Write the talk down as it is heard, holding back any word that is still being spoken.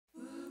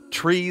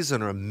Trees are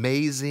an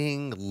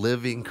amazing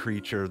living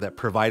creature that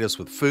provide us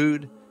with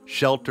food,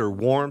 shelter,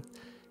 warmth,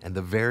 and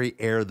the very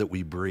air that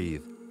we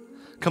breathe.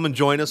 Come and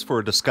join us for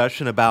a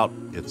discussion about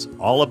It's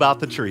All About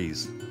the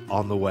Trees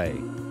on the Way.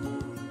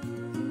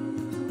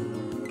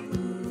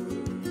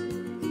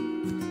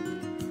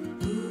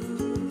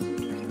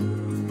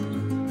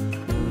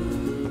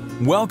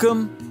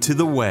 Welcome to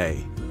The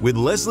Way with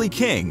Leslie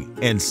King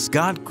and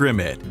Scott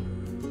Grimmett.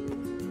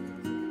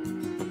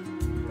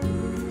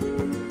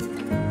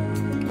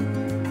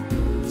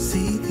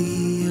 See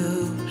the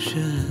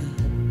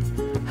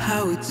ocean,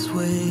 how it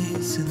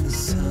sways in the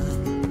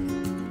sun,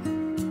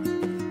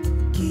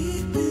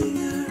 keeping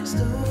our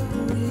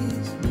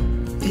stories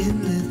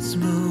in its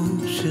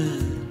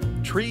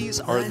motion. Trees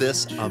are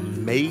this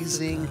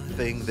amazing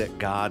thing that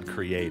God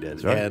created.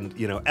 That's right.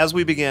 And, as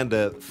we began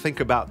to think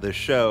about this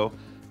show,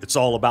 It's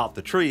All About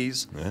the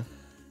Trees, Yeah.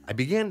 I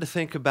began to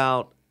think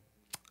about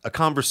a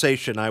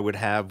conversation I would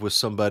have with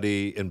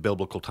somebody in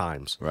biblical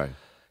times. Right.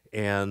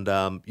 And,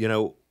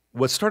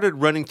 what started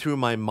running through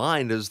my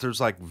mind is there's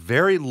like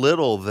very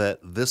little that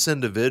this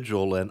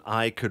individual and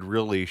I could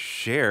really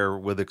share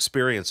with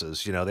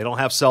experiences. They don't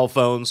have cell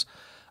phones,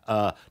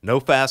 no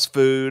fast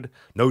food,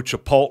 no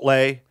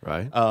Chipotle.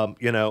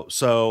 Right.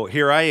 So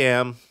here I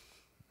am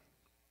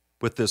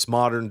with this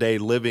modern day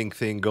living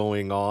thing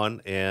going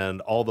on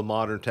and all the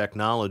modern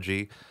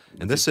technology.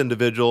 And this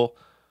individual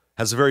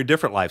has a very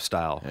different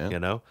lifestyle,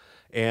 Yeah.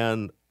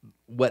 And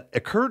what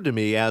occurred to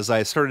me as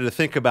I started to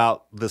think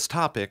about this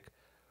topic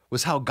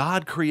was how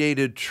God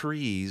created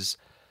trees.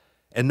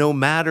 And no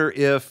matter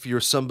if you're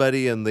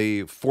somebody in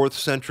the 4th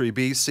century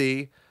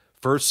BC,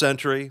 1st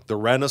century, the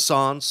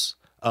Renaissance,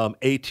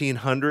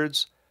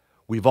 1800s,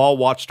 we've all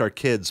watched our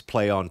kids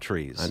play on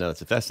trees. I know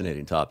it's a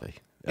fascinating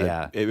topic.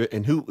 Yeah.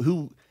 And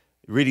who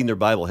reading their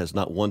Bible has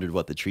not wondered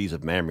what the trees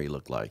of Mamre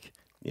look like?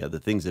 The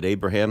things that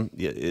Abraham,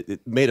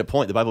 it made a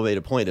point. The Bible made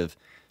a point of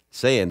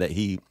saying that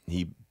he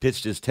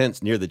pitched his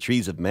tents near the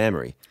trees of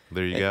Mamre.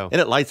 There you go. And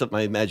it lights up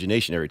my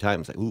imagination every time.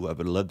 It's like, ooh, I would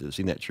have loved to have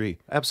seen that tree.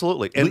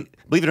 Absolutely. And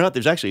Believe it or not,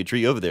 there's actually a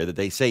tree over there that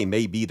they say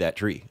may be that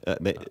tree.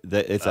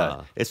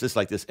 It's just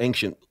like this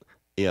ancient,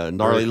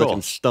 gnarly cool.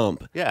 looking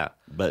stump. yeah.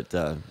 But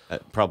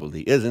it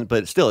probably isn't.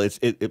 But still,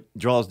 it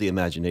draws the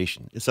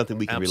imagination. It's something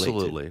we can relate to.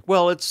 Absolutely.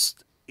 Well, it's,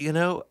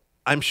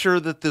 I'm sure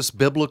that this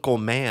biblical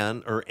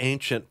man or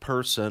ancient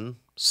person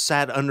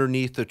sat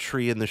underneath a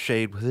tree in the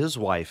shade with his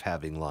wife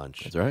having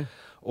lunch. That's right.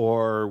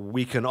 Or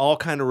we can all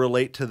kind of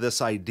relate to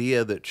this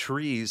idea that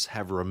trees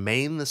have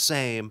remained the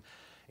same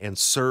and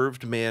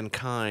served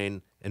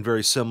mankind in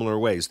very similar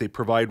ways. They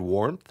provide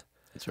warmth,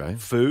 That's right.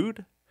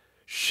 food,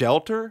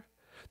 shelter.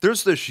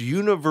 There's this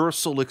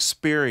universal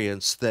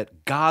experience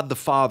that God the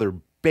Father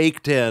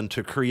baked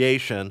into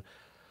creation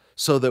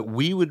so that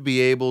we would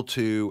be able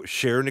to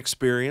share an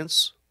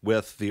experience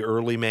with the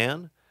early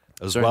man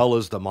as right. well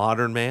as the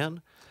modern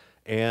man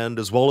and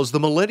as well as the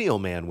millennial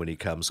man when he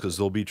comes, because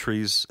there'll be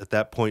trees at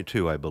that point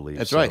too, I believe.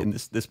 That's So- right. And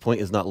this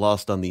point is not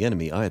lost on the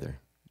enemy either.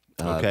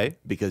 Okay.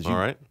 Because All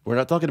right. we're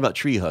not talking about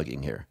tree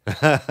hugging here.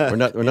 We're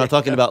not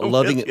talking about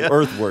loving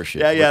earth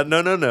worship. Yeah. No.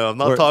 I'm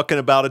not We're- talking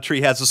about a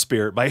tree has a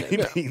spirit by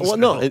any means. Well,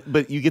 no,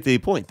 but you get the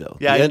point, though.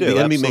 Yeah, the, I do, the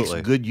enemy absolutely.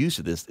 makes good use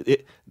of this.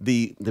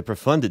 The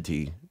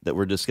profundity that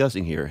we're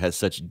discussing here has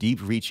such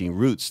deep-reaching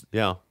roots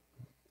Yeah.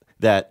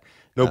 that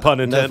No pun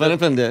intended. No pun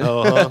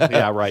intended.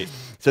 Yeah, right.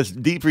 Such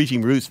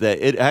deep-reaching roots that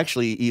it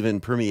actually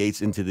even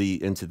permeates into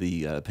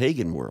the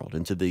pagan world,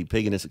 into the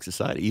paganistic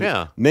society.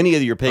 Yeah. Many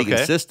of your pagan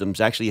Okay. systems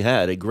actually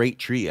had a great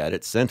tree at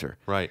its center.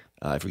 Right.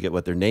 I forget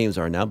what their names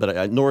are now,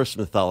 but Norse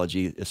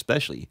mythology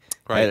especially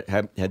Right.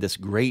 had this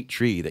great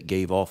tree that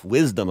gave off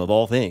wisdom of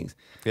all things.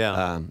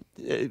 Yeah.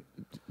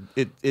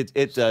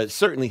 It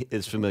certainly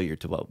is familiar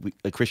to what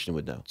a Christian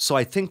would know. So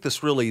I think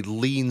this really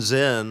leans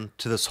in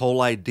to this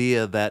whole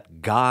idea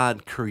that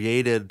God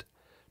created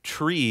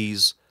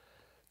trees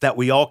that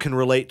we all can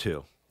relate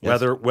to. Yes.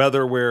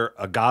 Whether we're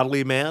a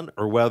godly man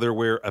or whether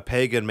we're a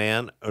pagan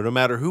man, or no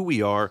matter who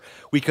we are,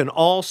 we can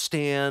all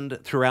stand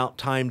throughout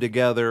time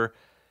together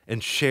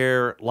and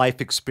share life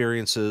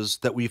experiences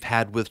that we've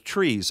had with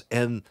trees.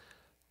 And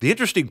the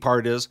interesting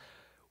part is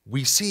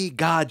we see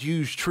God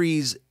use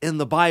trees in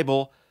the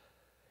Bible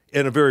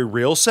in a very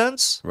real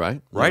sense,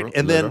 Right. right? Literal-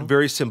 And then literal.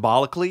 very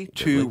symbolically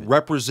to believe it.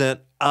 represent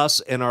us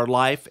in our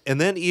life, and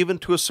then even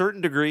to a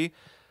certain degree,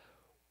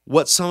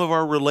 what some of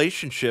our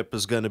relationship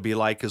is going to be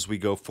like as we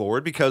go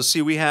forward. Because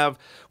see, we're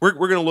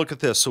going to look at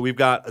this. So we've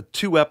got a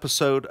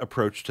 2-episode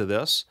approach to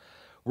this.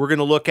 We're going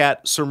to look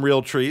at some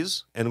real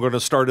trees, and we're going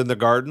to start in the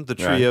garden, the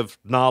tree Right. of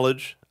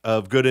knowledge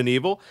of good and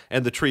evil,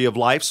 and the tree of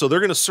life. So they're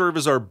going to serve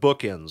as our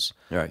bookends.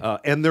 Right.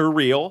 And they're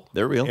real.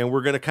 They're real. And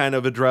we're going to kind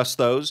of address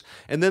those.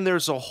 And then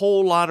there's a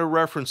whole lot of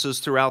references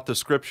throughout the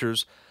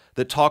scriptures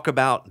that talk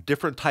about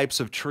different types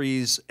of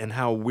trees and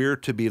how we're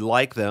to be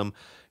like them.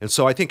 And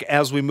so I think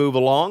as we move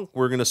along,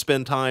 we're going to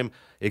spend time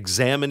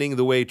examining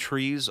the way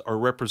trees are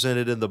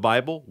represented in the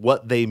Bible,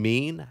 what they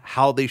mean,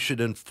 how they should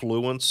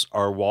influence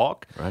our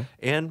walk, Right.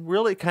 and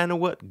really kind of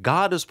what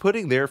God is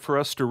putting there for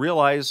us to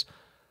realize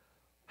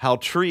how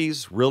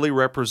trees really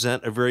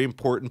represent a very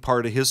important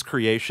part of his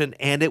creation,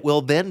 and it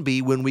will then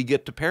be when we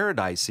get to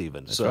paradise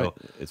even. That's so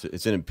right.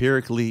 It's an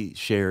empirically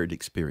shared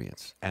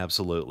experience.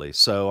 absolutely.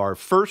 So our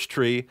first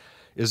tree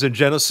is in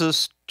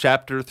Genesis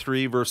chapter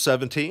 3, verse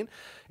 17.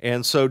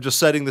 And so just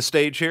setting the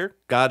stage here,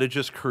 God had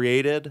just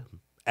created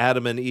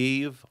Adam and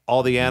Eve,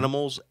 all the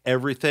animals,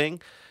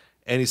 everything.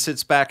 And he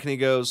sits back and he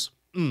goes,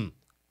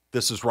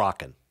 this is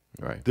rocking.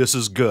 Right. This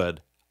is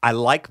good. I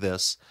like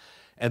this.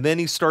 And then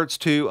he starts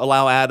to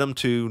allow Adam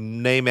to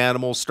name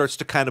animals, starts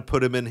to kind of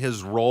put him in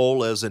his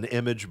role as an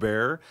image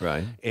bearer.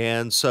 Right.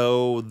 And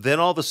so then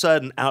all of a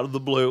sudden, out of the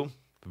blue,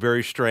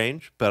 very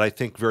strange, but I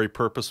think very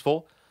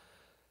purposeful,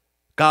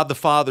 God the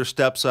Father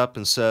steps up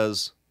and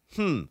says,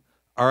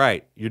 all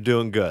right, you're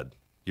doing good.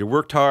 You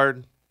worked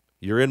hard.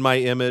 You're in my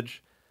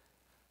image.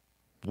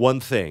 One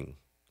thing.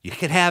 You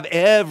can have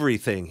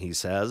everything, he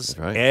says. That's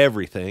right.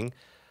 Everything.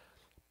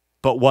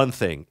 But one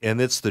thing, and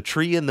it's the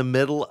tree in the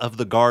middle of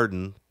the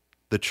garden,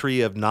 the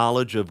tree of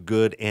knowledge of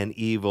good and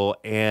evil,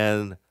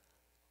 and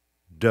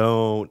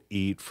don't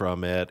eat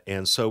from it.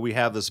 And so we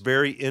have this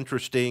very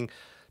interesting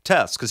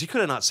test, because he could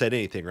have not said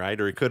anything, right?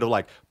 Or he could have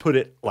like put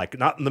it like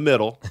not in the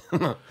middle.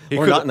 He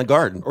Or could- not in the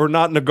garden. Or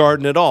not in the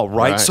garden at all,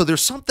 right? Right. So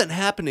there's something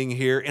happening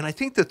here, and I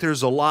think that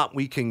there's a lot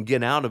we can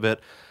get out of it.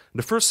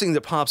 The first thing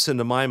that pops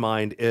into my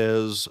mind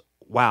is,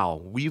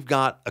 wow, we've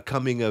got a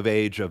coming of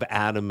age of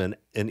Adam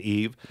and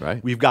Eve.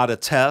 Right. We've got a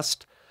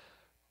test.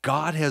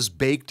 God has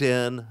baked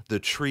in the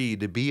tree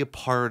to be a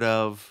part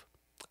of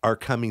our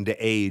coming to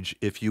age,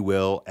 if you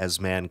will, as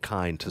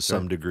mankind to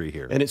some degree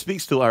here. And it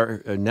speaks to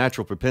our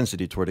natural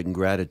propensity toward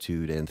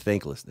ingratitude and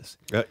thanklessness.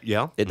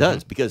 Yeah. It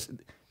does, because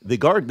the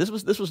garden. This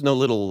was no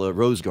little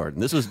rose garden.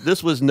 This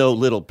was no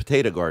little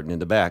potato garden in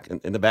the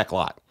back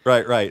lot.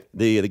 Right.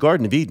 The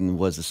Garden of Eden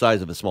was the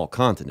size of a small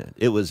continent.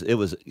 It was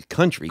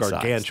countryside.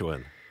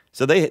 Gargantuan.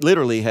 So they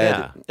literally had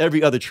Yeah.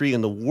 every other tree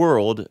in the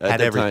world at Had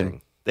that everything.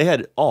 time. They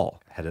had it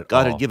all. Had it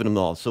God all. had given them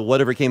all. So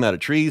whatever came out of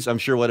trees, I'm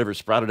sure whatever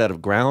sprouted out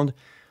of ground,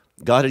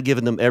 God had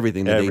given them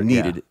everything that they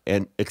needed,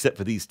 and except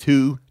for these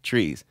two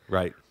trees.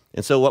 Right.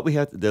 And so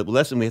the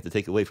lesson we have to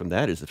take away from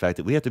that is the fact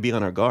that we have to be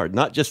on our guard,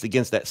 not just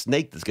against that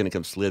snake that's going to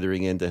come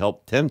slithering in to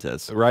help tempt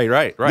us.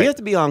 Right. We have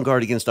to be on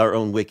guard against our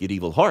own wicked,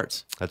 evil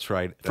hearts, That's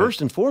right. first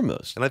and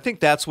foremost. And I think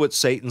that's what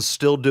Satan's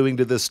still doing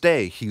to this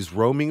day. He's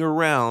roaming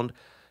around,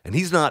 and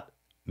he's not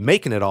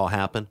making it all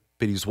happen,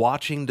 but he's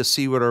watching to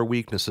see what our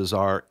weaknesses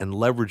are and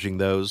leveraging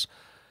those.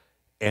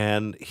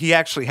 And he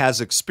actually has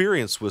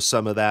experience with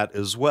some of that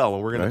as well.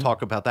 And we're going Right. to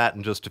talk about that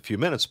in just a few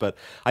minutes. But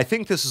I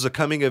think this is a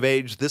coming of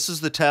age. This is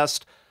the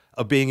test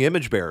of being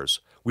image bearers.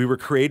 We were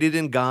created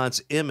in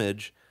God's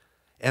image.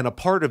 And a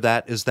part of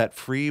that is that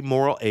free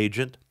moral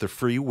agent, the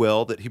free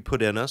will that he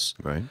put in us.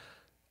 Right.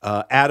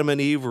 Adam and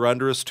Eve were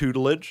under his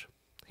tutelage.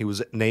 He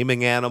was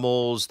naming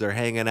animals. They're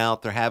hanging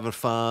out. They're having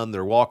fun.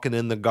 They're walking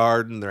in the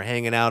garden. They're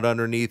hanging out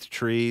underneath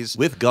trees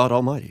With God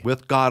Almighty.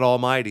 with God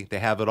Almighty. They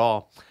have it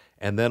all.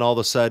 And then all of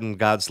a sudden,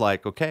 God's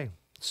like, okay,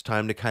 it's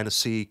time to kind of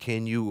see,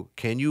 can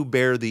you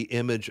bear the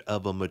image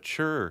of a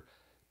mature,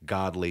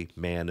 godly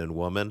man and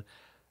woman?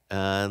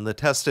 And the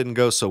test didn't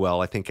go so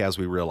well, I think, as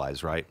we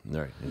realize, right? All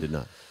right. It did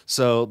not.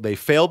 So they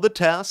failed the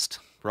test,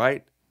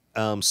 right?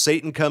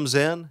 Satan comes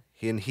in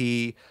and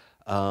he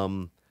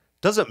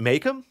doesn't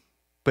make them,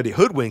 but he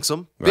hoodwinks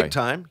them big Right.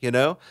 time, you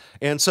know?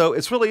 And so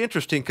it's really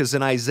interesting because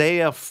in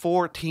Isaiah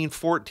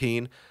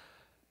 14:14,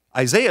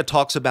 Isaiah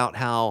talks about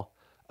how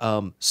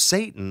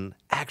Satan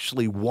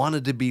actually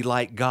wanted to be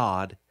like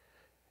God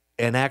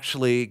and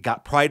actually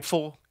got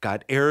prideful,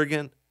 got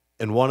arrogant,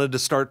 and wanted to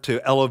start to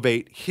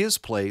elevate his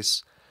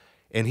place.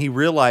 And he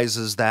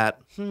realizes that,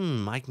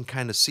 I can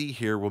kind of see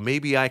here, well,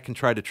 maybe I can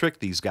try to trick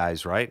these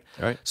guys, right?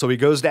 Right. So he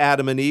goes to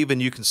Adam and Eve,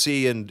 and you can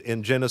see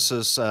in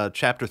Genesis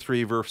chapter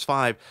 3, verse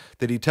 5,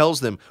 that he tells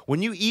them,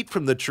 when you eat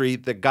from the tree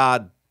that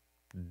God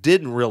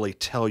didn't really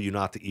tell you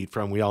not to eat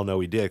from, we all know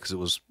he did because it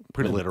was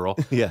pretty literal.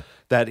 Yeah.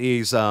 That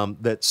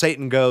that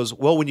Satan goes,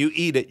 well, when you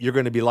eat it, you're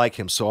going to be like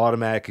him. So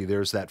automatically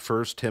there's that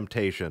first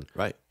temptation.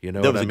 Right. You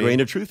know there what was I a mean? grain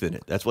of truth in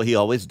it. That's what he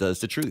always does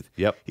to truth.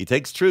 Yep. He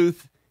takes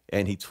truth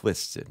and he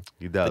twists it.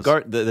 He does.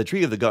 The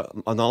tree of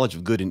the knowledge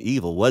of good and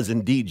evil was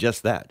indeed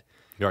just that.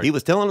 Right. He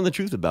was telling them the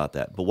truth about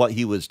that, but what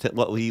he was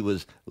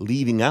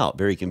leaving out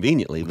very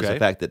conveniently was Okay. the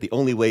fact that the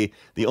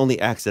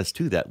only access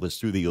to that was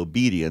through the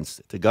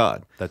obedience to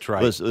God. That's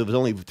right. It was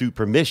only through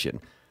permission.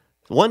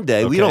 One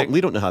day we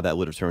don't know how that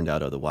would have turned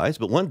out otherwise,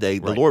 but one day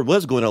the Right. Lord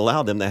was going to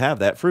allow them to have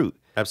that fruit.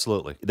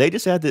 Absolutely. They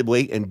just had to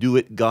wait and do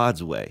it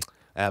God's way.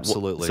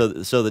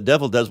 Absolutely. So the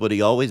devil does what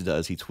he always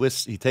does. He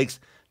takes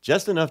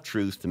just enough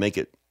truth to make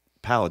it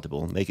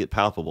palatable, make it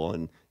palpable,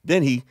 and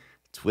then he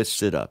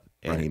twists it up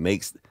and he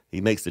makes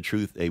the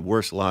truth a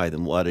worse lie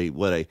than what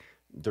a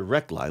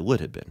direct lie would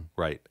have been.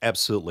 Right.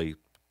 Absolutely.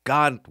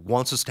 God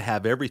wants us to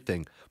have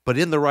everything, but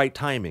in the right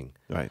timing.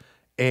 Right.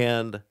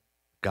 And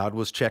God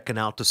was checking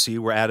out to see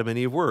where Adam and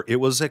Eve were. It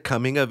was a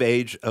coming of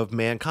age of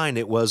mankind.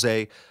 It was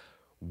a,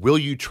 will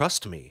you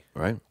trust me?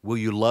 Right. Will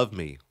you love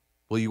me?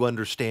 Will you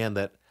understand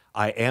that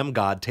I am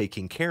God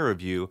taking care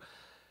of you?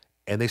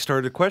 And they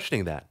started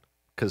questioning that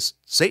because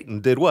Satan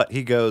did what?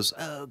 He goes,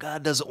 oh,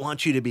 God doesn't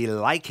want you to be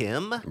like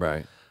him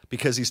Right.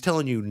 because he's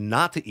telling you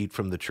not to eat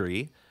from the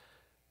tree.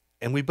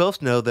 And we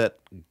both know that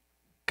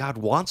God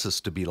wants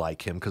us to be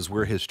like him because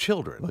we're his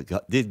children.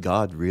 But did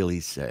God really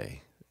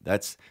say?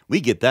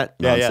 We get that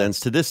Yeah, yeah. nonsense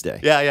to this day.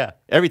 Yeah.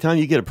 Every time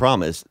you get a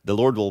promise, the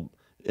Lord will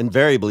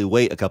invariably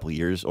wait a couple of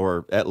years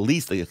or at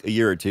least a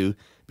year or two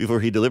before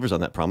he delivers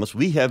on that promise.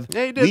 Yeah,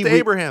 he did to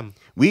Abraham.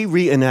 We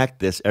reenact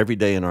this every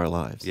day in our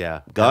lives.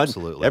 Yeah, God,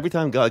 absolutely. Every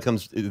time God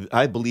comes,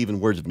 I believe in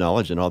words of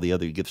knowledge and all the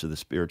other gifts of the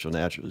spiritual,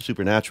 natural,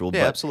 supernatural.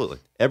 Yeah, but absolutely.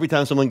 Every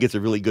time someone gets a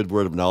really good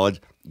word of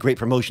knowledge, great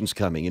promotion's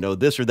coming.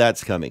 This or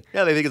that's coming.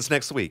 Yeah, they think it's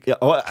next week.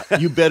 Yeah,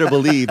 you better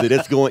believe that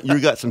it's going.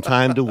 You got some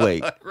time to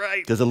wait,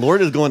 Right. Because the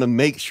Lord is going to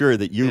make sure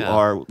that you Yeah.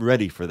 are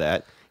ready for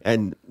that.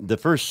 And the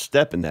first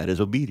step in that is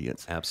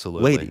obedience.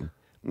 Absolutely. Waiting.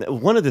 Now,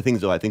 one of the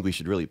things, though, I think we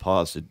should really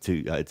pause to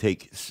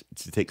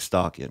take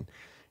stock in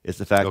is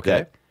the fact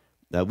Okay.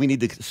 that we need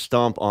to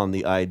stomp on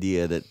the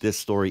idea that this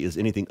story is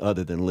anything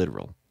other than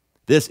literal.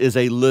 This is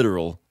a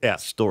literal Yeah.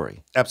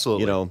 story.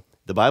 Absolutely.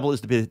 The Bible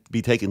is to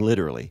be taken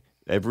literally,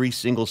 every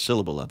single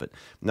syllable of it.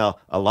 Now,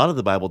 a lot of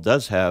the Bible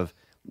does have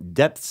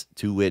depths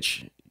to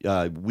which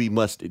we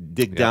must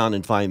dig down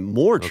and find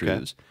more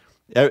truths.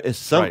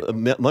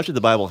 Much of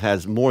the Bible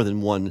has more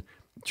than one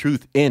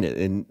truth in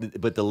it,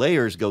 but the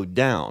layers go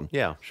down.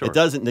 Yeah, sure. It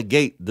doesn't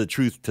negate the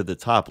truth to the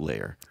top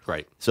layer.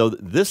 Right. So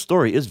this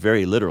story is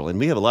very literal, and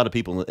we have a lot of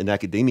people in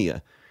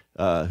academia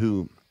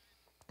who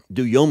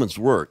do yeoman's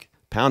work,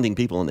 pounding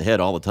people in the head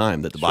all the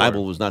time that the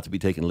Bible was not to be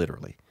taken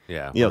literally.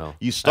 Yeah, you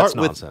that's start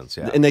with nonsense,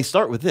 yeah. and they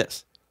start with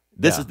this.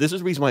 This Yeah. is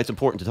the reason why it's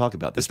important to talk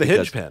about this. It's the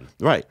hinge pen.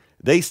 Right.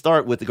 They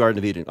start with the Garden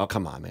of Eden. Oh,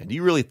 come on, man. Do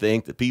you really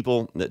think that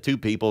two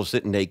people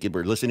sitting naked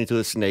were listening to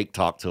a snake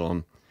talk to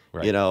them?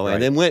 Right,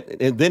 And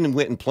then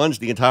went and plunged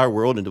the entire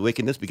world into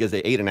wickedness because they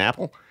ate an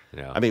apple?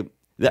 Yeah. I mean,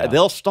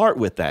 they'll start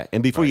with that.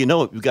 And before you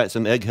know it, we've got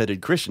some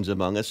egg-headed Christians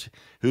among us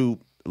who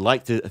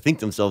like to think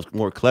themselves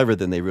more clever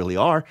than they really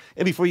are.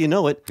 And before you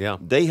know it, Yeah.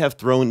 they have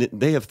thrown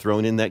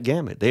in that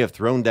gamut. They have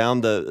thrown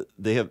down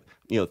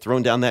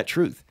thrown down that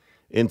truth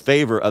in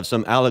favor of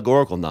some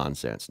allegorical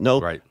nonsense.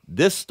 No, Right.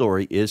 this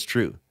story is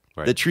true.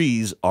 Right. The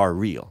trees are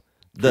real.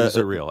 Trees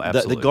are real, The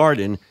absolutely.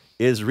 garden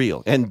is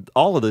real. And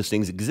all of those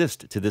things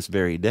exist to this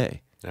very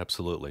day.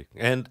 Absolutely.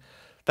 And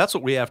that's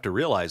what we have to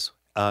realize.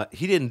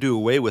 He didn't do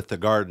away with the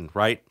garden,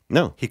 right?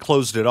 No. He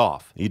closed it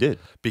off. He did.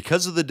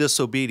 Because of the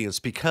disobedience,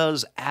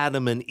 because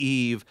Adam and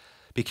Eve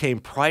became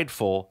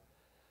prideful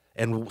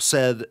and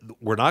said,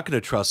 we're not going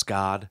to trust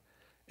God.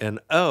 And,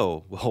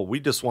 we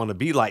just want to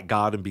be like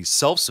God and be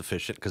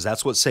self-sufficient because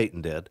that's what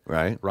Satan did.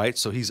 Right. Right?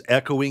 So he's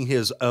echoing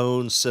his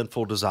own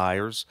sinful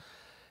desires.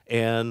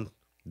 And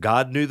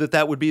God knew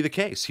that would be the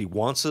case. He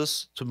wants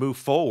us to move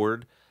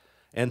forward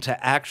and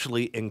to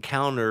actually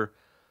encounter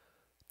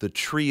the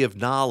tree of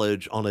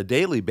knowledge on a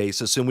daily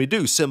basis, and we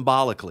do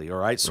symbolically, all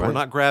right? So we're Right.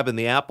 not grabbing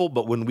the apple,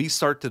 but when we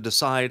start to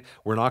decide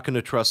we're not going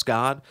to trust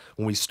God,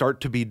 when we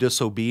start to be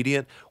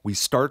disobedient, we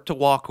start to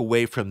walk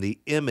away from the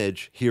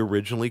image he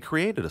originally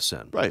created us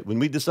in. Right. When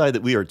we decide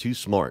that we are too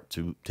smart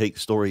to take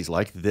stories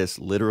like this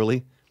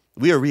literally,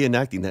 we are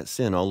reenacting that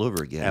sin all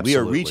over again. We are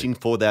Absolutely. reaching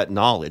for that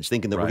knowledge,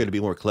 thinking that we're Right. going to be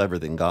more clever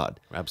than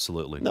God.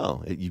 Absolutely.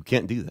 No, you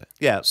can't do that.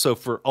 Yeah, so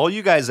for all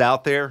you guys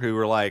out there who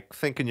are like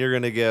thinking you're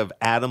going to give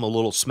Adam a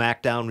little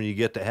smackdown when you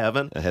get to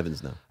heaven,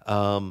 Heavens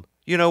no.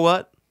 you know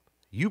what?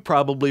 You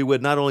probably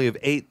would not only have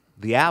ate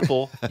the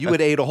apple, you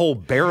would ate a whole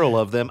barrel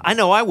of them. I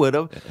know I would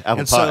have. Apple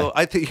and so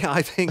pie.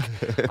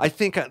 I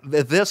think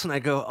this, and I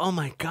go, oh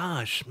my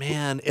gosh,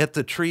 man! At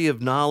the tree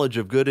of knowledge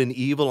of good and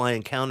evil I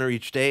encounter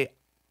each day,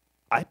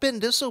 I've been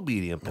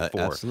disobedient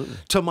before, absolutely.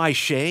 to my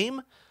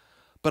shame.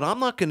 But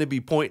I'm not going to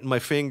be pointing my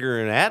finger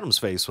in Adam's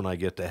face when I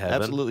get to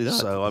heaven. Absolutely not.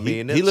 So I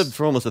mean, he it's- lived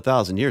for almost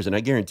 1,000 years, and I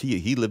guarantee you,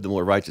 he lived a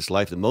more righteous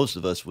life than most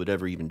of us would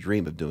ever even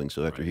dream of doing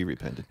so after he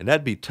repented. and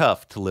that'd be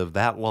tough to live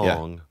that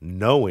long,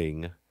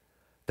 knowing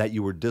that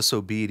you were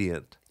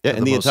disobedient. Yeah, to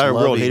and the most entire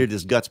world loving- hated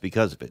his guts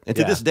because of it. And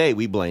to Yeah. this day,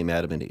 we blame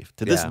Adam and Eve.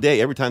 To this Yeah. day,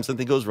 every time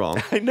something goes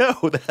wrong, I know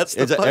that's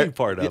the it's funny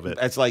part of it.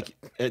 It's like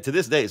to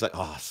this day, it's like,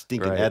 oh,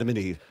 stinking Right. Adam and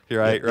Eve.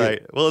 Right, Yeah,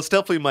 right. Well, it's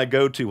definitely my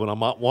go-to when I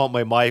want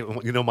my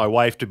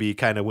wife to be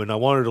kind of, when I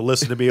want her to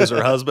listen to me as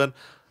her husband,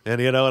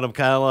 and and I'm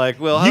kind of like,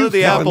 well, how You did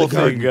the found apple the thing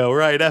garden. go?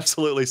 Right,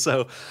 absolutely.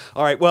 So,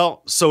 all right,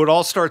 well, so it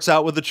all starts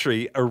out with a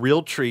tree, a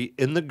real tree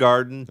in the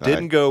garden. Didn't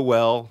right. go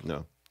well.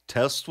 No.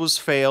 Test was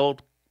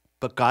failed,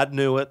 but God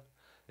knew it.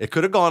 It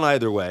could have gone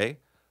either way,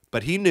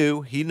 but he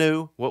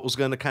knew what was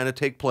going to kind of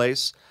take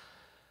place.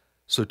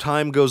 So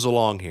time goes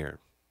along here.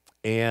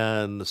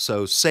 And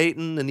so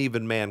Satan and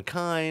even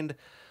mankind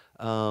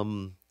are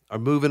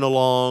moving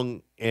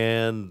along,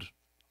 and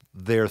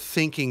they're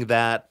thinking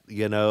that,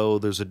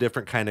 there's a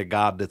different kind of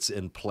God that's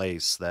in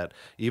place, that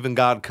even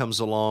God comes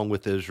along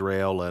with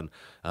Israel and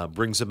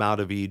brings them out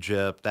of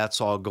Egypt.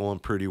 That's all going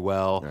pretty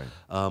well.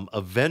 Right.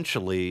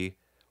 Eventually,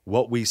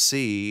 what we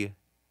see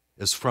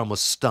is from a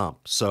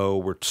stump. So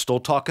we're still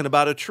talking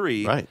about a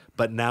tree, Right.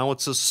 but now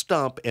it's a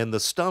stump, and the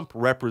stump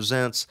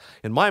represents,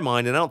 in my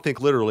mind, and I don't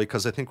think literally,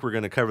 because I think we're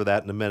going to cover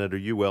that in a minute, or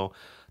you will,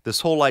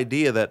 this whole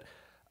idea that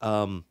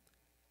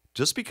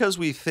just because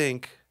we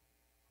think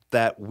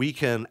that we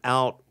can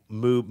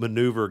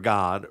maneuver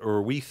God,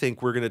 or we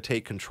think we're going to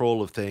take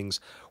control of things,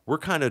 we're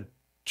kind of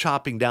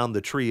chopping down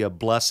the tree of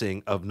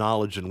blessing of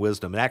knowledge and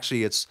wisdom. And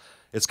actually, it's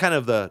kind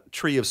of the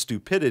tree of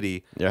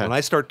stupidity. Yeah. When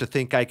I start to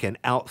think I can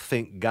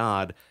outthink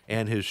God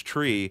and his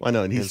tree. Well,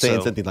 no, and he's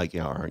saying something like,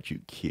 "Yeah, aren't you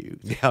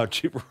cute?" Yeah,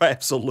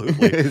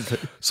 absolutely.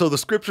 So the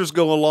scriptures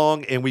go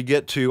along, and we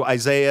get to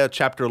Isaiah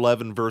chapter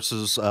 11,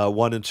 verses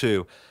 1 and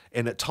 2.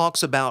 And it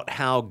talks about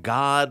how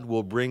God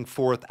will bring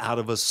forth out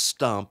of a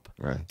stump,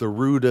 Right. the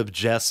root of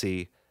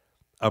Jesse,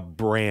 a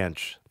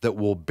branch that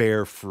will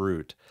bear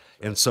fruit.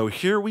 And so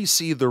here we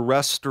see the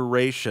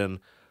restoration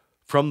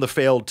from the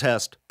failed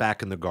test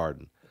back in the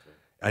garden.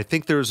 I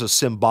think there's a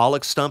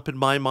symbolic stump in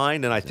my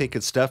mind, and I think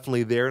it's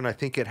definitely there, and I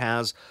think it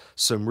has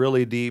some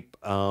really deep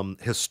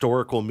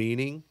historical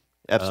meaning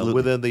Absolutely.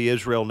 within the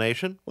Israel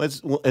nation. Well,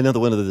 it's another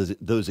one of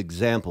those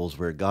examples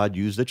where God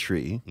used a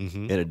tree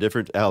in a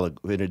different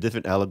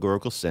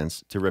allegorical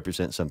sense to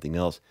represent something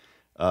else.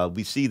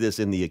 We see this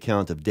in the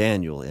account of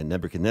Daniel and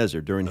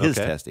Nebuchadnezzar during his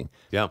Okay. testing.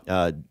 Yeah.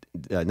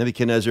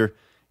 Nebuchadnezzar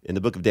in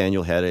the book of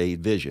Daniel had a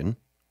vision,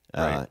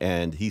 Right.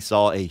 and he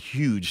saw a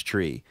huge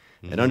tree.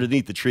 And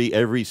underneath the tree,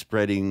 every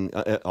spreading,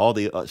 all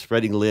the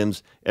spreading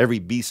limbs, every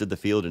beast of the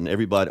field, and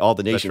everybody, all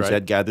the nations right.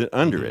 had gathered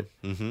under it.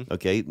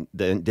 Okay,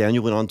 then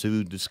Daniel went on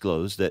to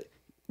disclose that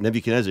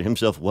Nebuchadnezzar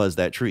himself was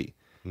that tree.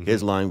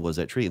 His line was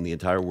that tree, and the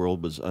entire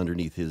world was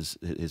underneath his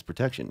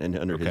protection and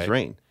under his Okay.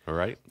 reign. All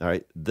right. All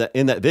right,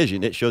 in that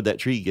vision, it showed that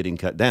tree getting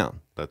cut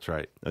down. That's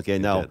right. Okay,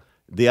 It now did.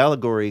 the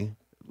allegory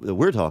that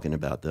we're talking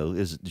about, though,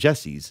 is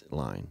Jesse's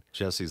line.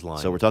 Jesse's line.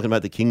 So we're talking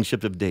about the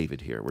kingship of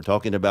David here. We're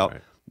talking about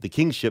Right. the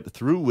kingship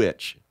through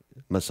which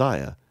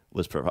Messiah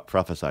was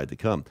prophesied to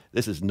come.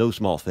 This is no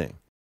small thing.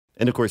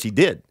 And of course, he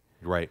did.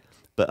 Right.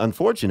 But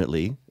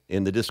unfortunately,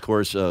 in the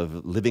discourse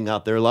of living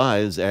out their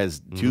lives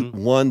as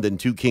one, then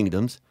two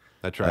kingdoms,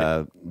 That's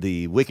right.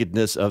 the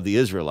wickedness of the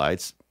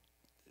Israelites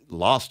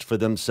lost for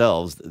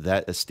themselves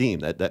that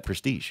esteem, that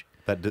prestige.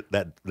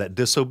 That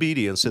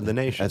disobedience in the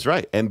nation. That's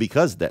right. And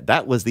because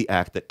that was the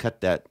act that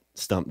cut that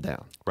stump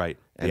down. Right.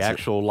 The And so-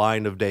 actual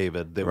line of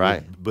David that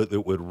Right.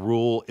 that would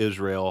rule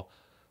Israel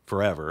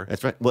forever.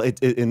 That's right. Well, it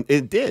did.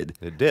 It did.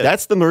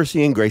 That's the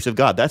mercy and grace of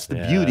God. That's the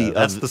beauty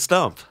That's of the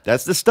stump.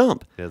 That's the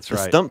stump. That's the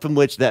right. stump from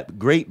which that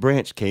great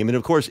branch came. And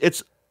of course,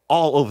 it's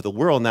all over the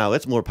world now.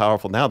 It's more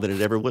powerful now than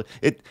it ever was.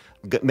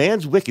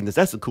 Man's wickedness.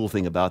 That's the cool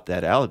thing about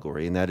that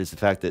allegory, and that is the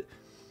fact that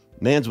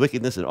man's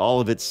wickedness and all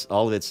of its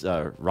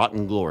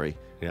rotten glory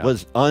Yeah.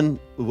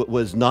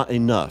 was not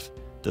enough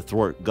to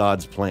thwart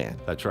God's plan.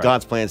 That's right.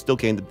 God's plan still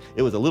came.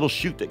 It was a little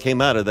shoot that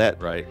came out of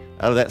that Right.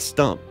 out of that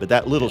stump, but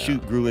that little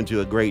shoot grew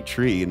into a great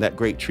tree, and that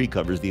great tree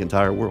covers the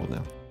entire world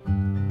now.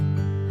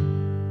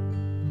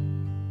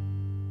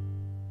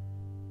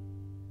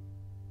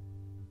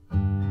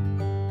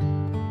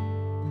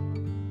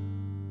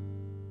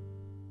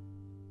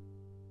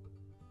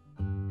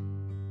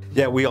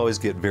 Yeah, we always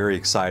get very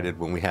excited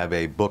when we have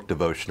a book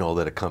devotional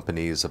that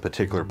accompanies a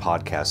particular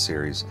podcast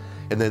series.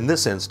 And in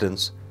this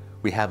instance,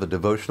 we have a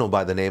devotional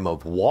by the name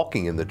of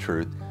Walking in the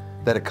Truth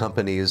that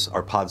accompanies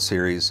our pod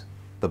series,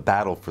 The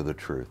Battle for the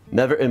Truth.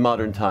 Never in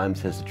modern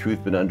times has the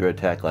truth been under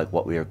attack like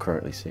what we are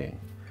currently seeing.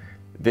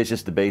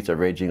 Vicious debates are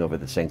raging over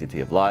the sanctity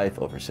of life,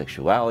 over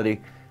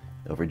sexuality,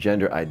 over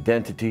gender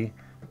identity,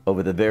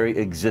 over the very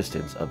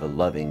existence of a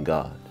loving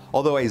God.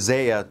 Although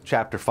Isaiah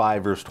chapter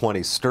 5 verse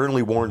 20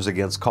 sternly warns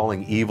against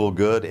calling evil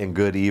good and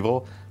good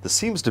evil, this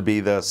seems to be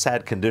the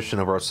sad condition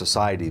of our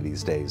society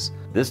these days.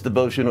 This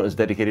devotional is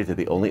dedicated to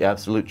the only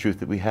absolute truth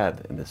that we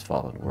have in this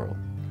fallen world.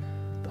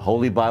 The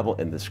Holy Bible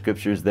and the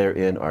scriptures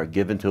therein are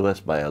given to us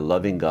by a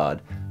loving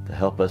God to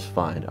help us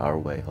find our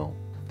way home.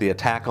 The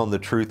attack on the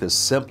truth is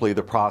simply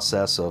the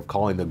process of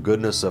calling the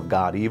goodness of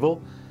God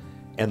evil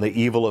and the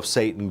evil of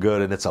Satan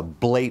good, and it's a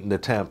blatant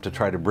attempt to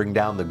try to bring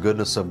down the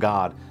goodness of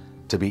God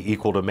to be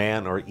equal to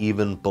man or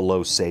even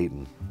below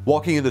Satan.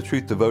 Walking in the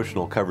Truth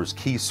devotional covers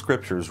key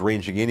scriptures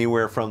ranging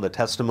anywhere from the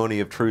testimony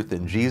of truth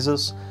in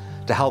Jesus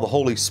to how the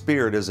Holy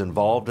Spirit is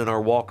involved in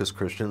our walk as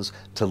Christians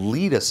to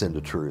lead us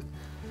into truth.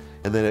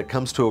 And then it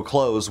comes to a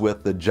close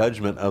with the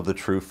judgment of the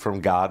truth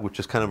from God, which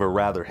is kind of a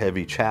rather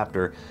heavy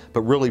chapter,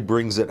 but really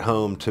brings it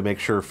home to make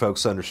sure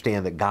folks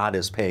understand that God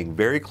is paying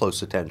very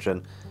close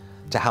attention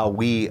to how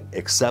we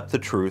accept the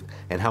truth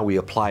and how we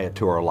apply it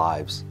to our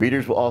lives.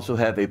 Readers will also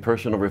have a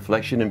personal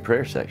reflection and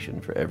prayer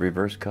section for every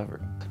verse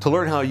covered. To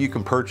learn how you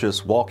can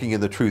purchase Walking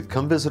in the Truth,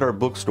 come visit our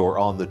bookstore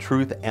on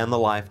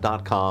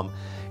thetruthandthelife.com.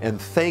 And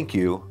thank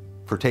you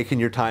for taking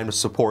your time to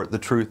support the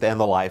Truth and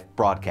the Life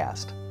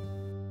broadcast.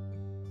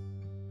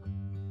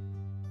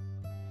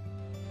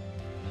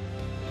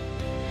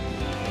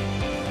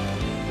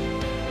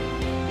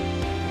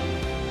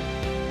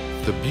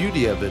 The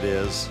beauty of it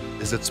is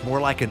it's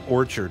more like an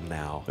orchard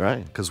now,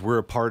 Right. Because we're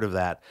a part of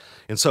that.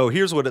 And so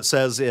here's what it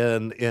says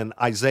in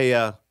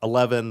Isaiah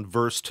 11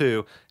 verse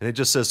 2, and it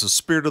just says the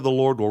Spirit of the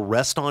Lord will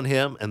rest on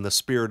him, and the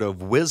Spirit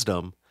of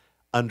wisdom,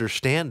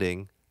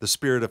 understanding, the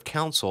Spirit of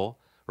counsel,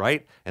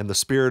 right, and the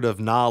Spirit of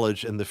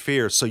knowledge and the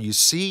fear. So you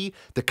see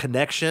the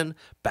connection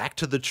back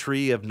to the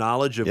tree of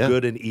knowledge of Yeah.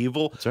 good and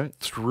evil. That's right.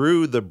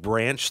 Through the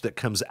branch that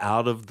comes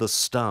out of the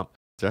stump.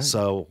 That's right.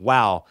 So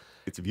wow.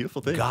 It's a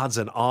beautiful thing. God's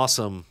an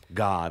awesome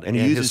God, and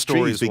he his uses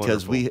story trees is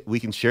because wonderful. we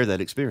can share that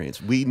experience.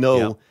 We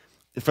know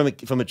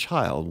from a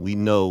child, we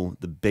know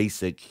the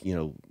basic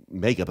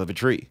makeup of a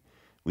tree.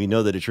 We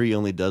know that a tree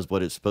only does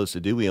what it's supposed to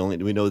do. We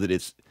know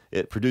that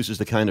it produces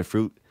the kind of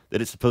fruit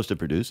that it's supposed to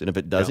produce, and if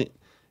it doesn't,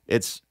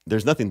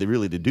 there's nothing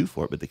really to do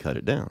for it but to cut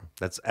it down.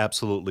 That's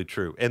absolutely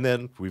true. And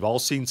then we've all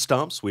seen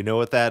stumps. We know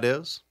what that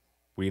is.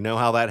 We know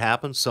how that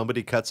happens.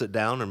 Somebody cuts it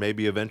down, or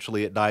maybe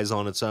eventually it dies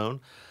on its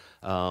own.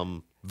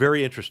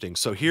 Very interesting.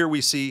 So here we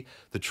see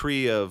the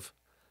tree of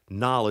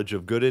knowledge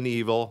of good and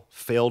evil,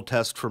 failed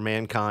test for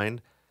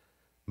mankind,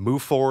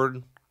 move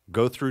forward,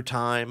 go through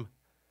time,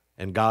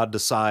 and God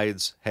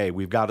decides, hey,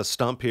 we've got a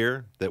stump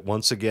here that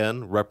once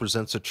again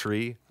represents a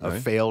tree of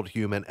Right. failed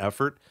human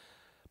effort,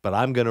 but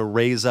I'm going to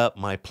raise up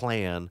my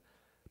plan,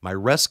 my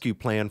rescue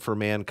plan for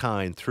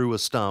mankind through a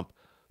stump,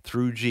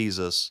 through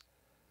Jesus,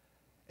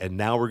 and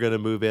now we're going to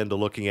move into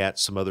looking at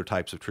some other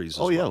types of trees as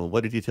Oh well. yeah, well,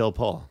 what did he tell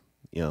Paul?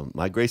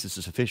 My grace is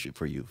sufficient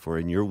for you, for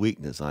in your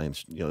weakness I am.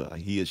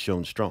 He is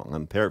shown strong.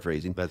 I'm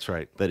paraphrasing. That's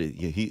right. But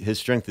his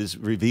strength is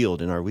revealed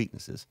in our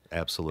weaknesses.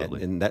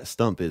 Absolutely. And that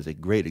stump is a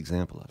great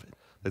example of it.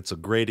 It's a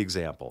great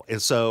example.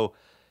 And so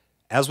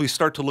as we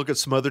start to look at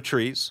some other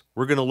trees,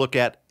 we're going to look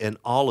at an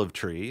olive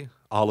tree.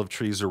 Olive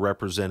trees are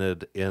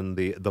represented in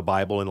the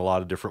Bible in a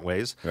lot of different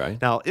ways. Right.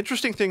 Now,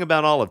 interesting thing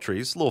about olive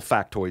trees, little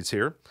factoids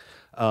here.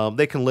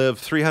 They can live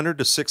 300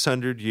 to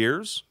 600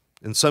 years.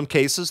 In some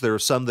cases, there are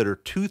some that are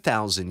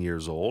 2,000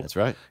 years old. That's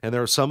right. And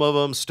there are some of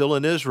them still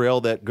in Israel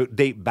that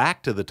date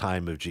back to the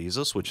time of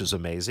Jesus, which is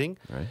amazing.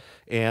 Right.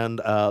 And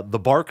the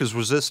bark is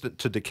resistant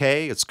to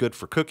decay. It's good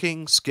for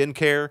cooking,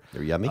 skincare.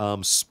 They're yummy.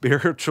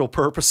 Spiritual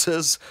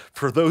purposes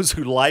for those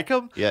who like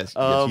them. Yes,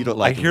 you don't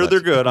like I them hear much. they're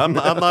good. I'm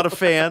not a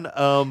fan,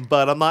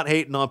 but I'm not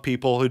hating on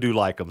people who do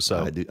like them.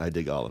 So I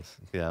dig olives.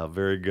 yeah,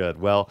 very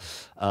good. Well,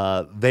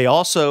 they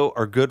also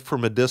are good for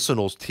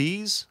medicinal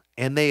teas,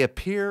 and they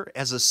appear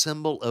as a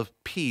symbol of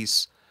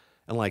peace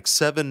in like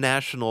 7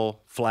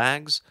 national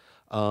flags,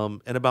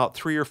 and about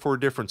 3 or 4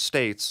 different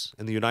states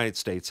in the United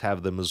States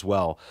have them as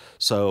well.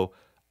 So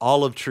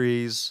olive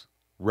trees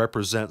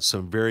represent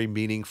some very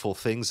meaningful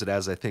things that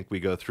as I think we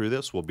go through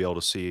this, we'll be able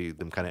to see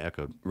them kind of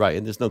echoed. Right,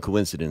 and there's no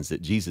coincidence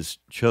that Jesus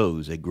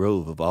chose a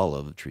grove of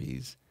olive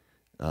trees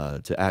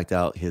to act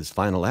out his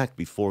final act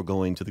before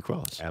going to the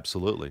cross.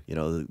 Absolutely.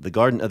 The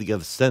Garden of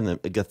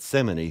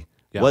Gethsemane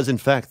Yeah. was in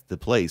fact the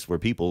place where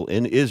people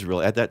in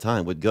Israel at that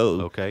time would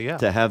go Okay, yeah.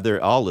 to have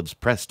their olives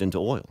pressed into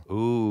oil.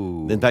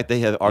 Ooh. In fact, they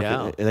Yeah.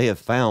 have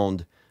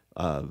found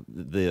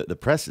the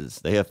presses.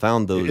 They have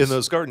found those In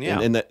those gardens,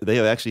 yeah. and they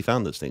have actually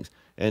found those things,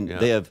 and Yeah.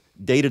 they have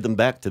dated them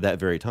back to that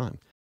very time.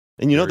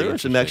 And Very there are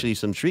interesting.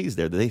 some trees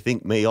there that they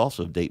think may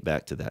also date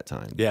back to that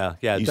time. Yeah,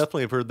 I You-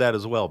 definitely have heard that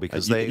as well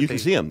because you can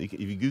see them. You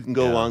can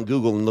go Yeah. on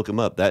Google and look them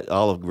up. That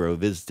olive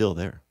grove is still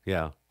there.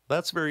 Yeah,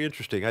 that's very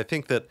interesting. I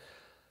think that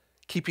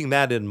keeping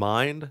that in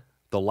mind,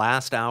 the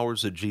last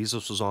hours that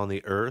Jesus was on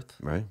the earth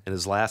Right. and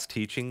his last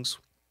teachings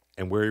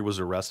and where he was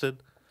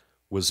arrested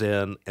was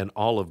in an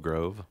olive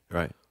grove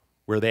Right.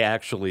 where they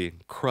actually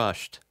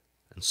crushed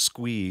and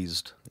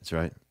squeezed That's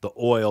right. the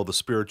oil, the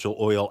spiritual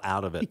oil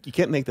out of it. You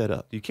can't make that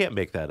up. You can't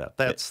make that up.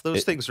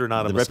 Those things are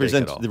not a the mistake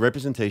at all. The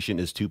representation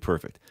is too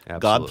perfect. God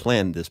Absolutely.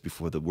 planned this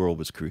before the world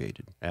was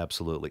created.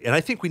 Absolutely. And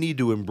I think we need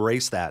to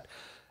embrace that.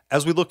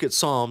 As we look at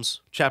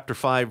Psalms chapter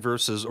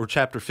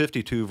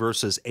 52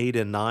 verses 8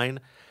 and 9,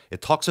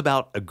 it talks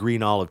about a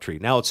green olive tree.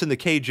 Now it's in the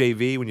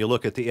KJV. When you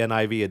look at the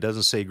NIV, it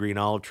doesn't say green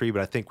olive tree,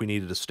 but I think we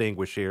need to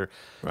distinguish here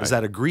Right. is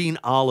that a green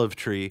olive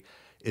tree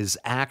is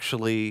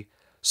actually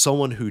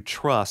someone who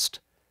trusts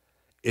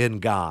in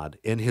God,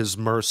 in his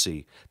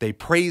mercy. They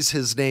praise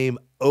his name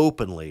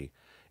openly,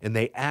 and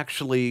they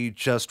actually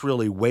just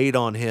really wait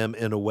on him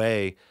in a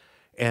way.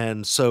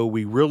 And so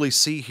we really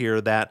see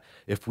here that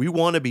if we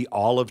want to be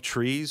olive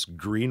trees,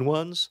 green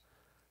ones,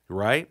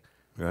 right?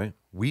 Right.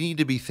 We need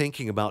to be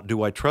thinking about,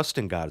 do I trust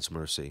in God's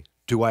mercy?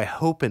 Do I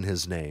hope in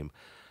his name?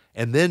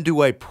 And then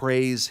do I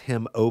praise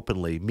him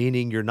openly,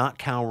 meaning you're not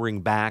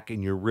cowering back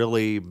and you're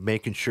really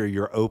making sure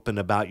you're open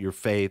about your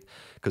faith,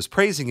 because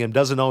praising him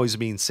doesn't always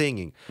mean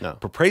singing. No.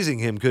 But praising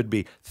him could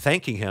be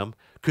thanking him,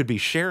 could be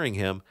sharing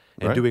him,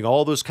 and Right. doing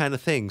all those kind of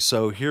things.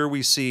 So here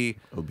we see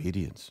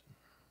Obedience.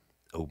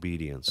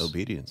 obedience.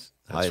 Obedience.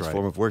 That's Highest right.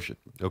 form of worship.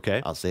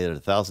 Okay, I'll say it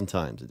 1,000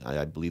 times.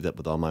 I believe that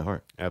with all my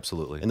heart.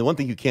 absolutely. And the one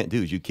thing you can't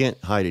do is you can't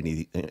hide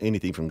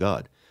anything from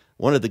God.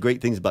 One of the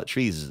great things about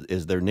trees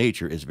is their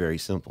nature is very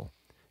simple.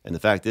 And the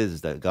fact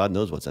is that God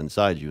knows what's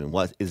inside you, and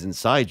what is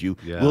inside you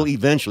Yeah. will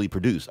eventually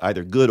produce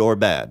either good or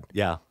bad.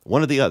 Yeah.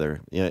 One or the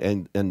other.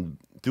 And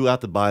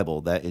throughout the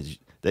Bible, that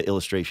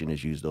illustration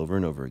is used over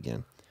and over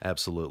again.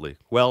 Absolutely.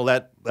 Well,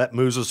 that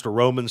moves us to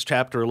Romans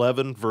chapter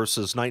 11,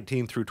 verses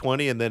 19 through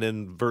 20. And then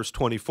in verse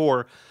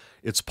 24,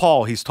 it's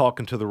Paul. He's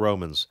talking to the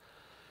Romans.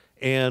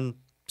 And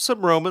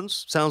some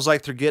Romans, sounds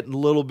like they're getting a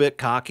little bit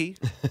cocky,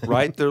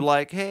 right? They're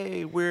like,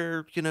 hey,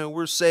 we're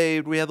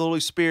saved. We have the Holy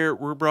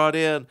Spirit. We're brought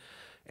in.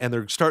 And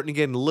they're starting to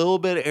get a little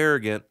bit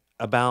arrogant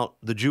about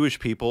the Jewish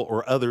people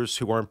or others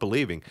who aren't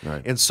believing.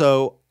 Right. And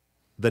so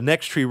the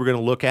next tree we're going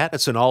to look at,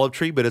 it's an olive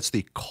tree, but it's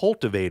the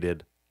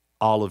cultivated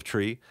olive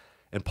tree.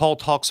 And Paul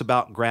talks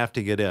about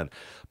grafting it in.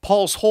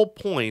 Paul's whole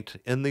point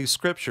in these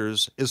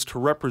scriptures is to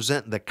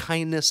represent the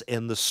kindness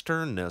and the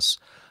sternness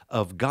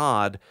of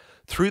God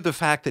through the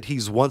fact that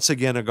he's once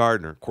again a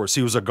gardener. Of course,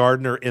 he was a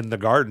gardener in the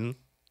garden,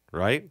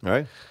 right?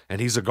 Right.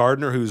 And he's a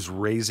gardener who's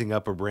raising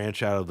up a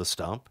branch out of the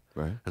stump.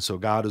 Right. And so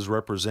God is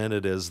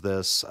represented as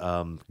this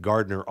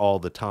gardener all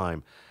the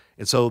time.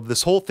 And so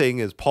this whole thing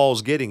is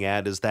Paul's getting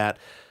at is that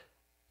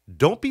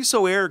don't be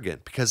so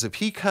arrogant, because if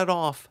he cut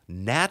off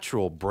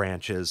natural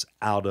branches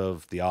out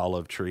of the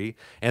olive tree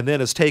and then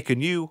has taken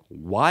you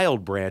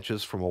wild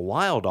branches from a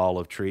wild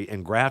olive tree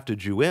and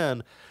grafted you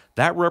in,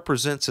 that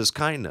represents his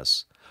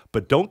kindness.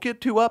 But don't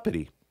get too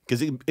uppity.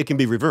 Because it can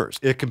be reversed.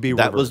 It can be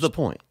That was reversed. the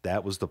point.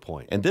 That was the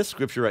point. And this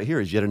scripture right here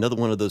is yet another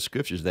one of those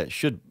scriptures that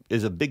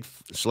is a big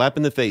slap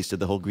in the face to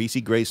the whole greasy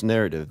grace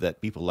narrative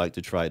that people like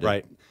to try to,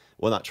 Right.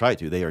 well, not try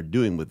to, they are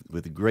doing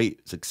with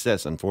great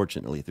success,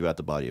 unfortunately, throughout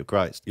the body of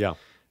Christ. Yeah.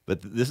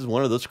 But this is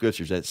one of those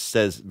scriptures that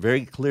says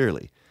very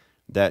clearly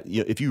that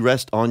if you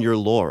rest on your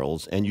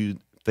laurels and you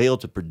fail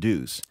to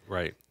produce,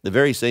 Right. the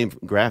very same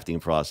grafting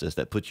process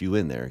that puts you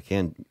in there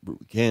can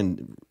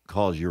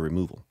cause your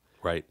removal.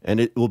 Right. And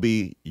it will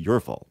be your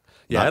fault.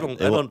 Yeah,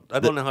 Not- I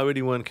don't know how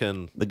anyone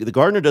can. The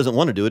gardener doesn't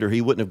want to do it, or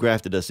he wouldn't have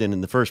grafted us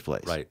in the first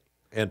place. Right.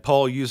 And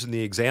Paul using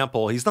the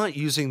example, he's not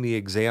using the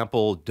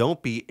example,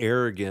 don't be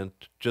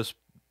arrogant just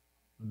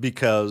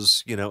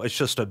because, it's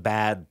just a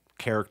bad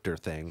character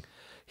thing.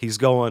 He's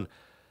going,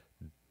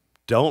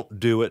 don't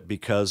do it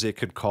because it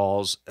could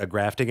cause a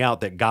grafting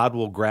out, that God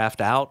will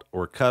graft out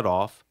or cut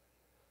off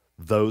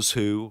those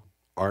who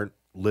aren't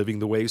living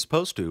the way he's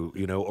supposed to,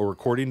 or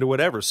according to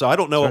whatever. So I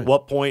don't know at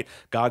what point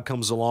God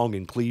comes along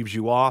and cleaves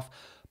you off,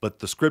 but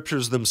the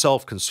scriptures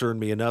themselves concern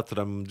me enough that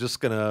I'm just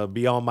going to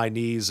be on my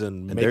knees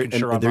and making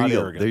sure I'm there not you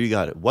go. arrogant. There you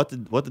got it. What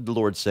did the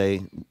Lord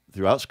say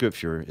throughout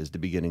Scripture is the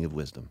beginning of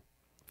wisdom?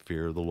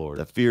 Fear of the Lord.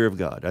 The fear of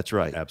God. That's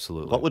right.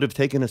 Absolutely. What would have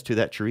taken us to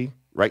that tree?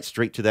 Right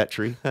straight to that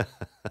tree?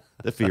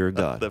 The fear of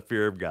God. The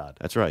fear of God.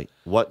 That's right.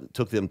 What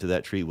took them to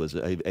that tree was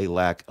a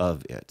lack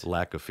of it.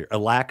 Lack of fear. A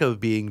lack of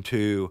being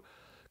too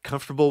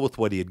comfortable with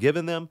what he had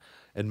given them.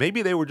 And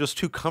maybe they were just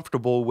too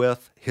comfortable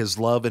with his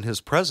love and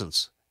his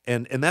presence.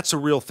 And that's a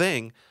real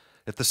thing.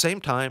 At the same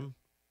time,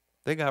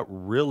 they got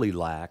really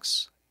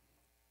lax,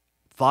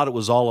 thought it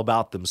was all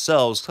about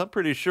themselves. I'm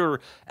pretty sure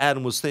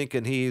Adam was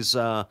thinking he's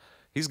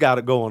got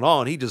it going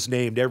on. He just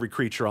named every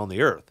creature on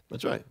the earth.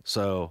 That's right.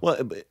 So,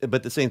 Well,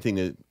 but the same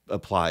thing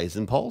applies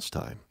in Paul's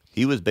time.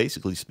 He was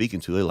basically speaking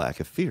to a lack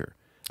of fear,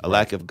 a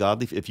lack of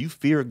godly. If you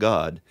fear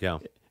God, yeah.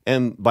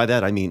 and by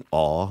that I mean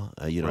awe,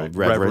 Right.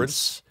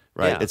 reverence,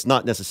 right? Yeah. It's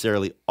not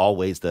necessarily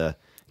always the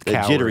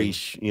Cowering.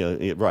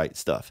 jittery, right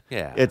stuff.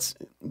 Yeah.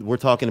 We're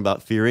talking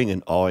about fearing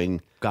and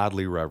awing,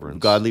 Godly reverence.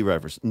 godly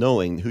reverence,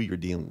 knowing who you're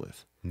dealing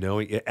with.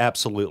 Knowing,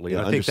 absolutely. Yeah,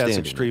 And I think that's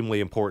understanding. extremely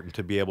important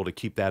to be able to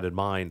keep that in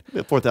mind.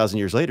 4,000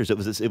 years later, it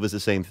was the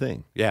same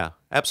thing. Yeah,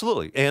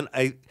 absolutely. And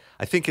I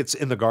think it's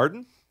in the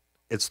garden,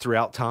 it's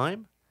throughout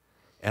time,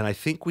 and I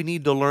think we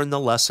need to learn the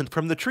lesson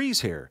from the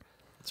trees here.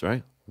 That's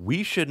right.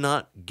 We should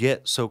not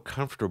get so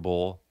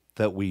comfortable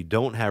that we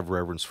don't have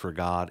reverence for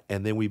God,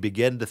 and then we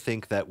begin to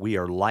think that we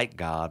are like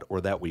God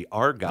or that we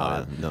are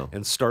God, no.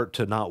 and start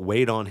to not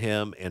wait on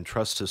him and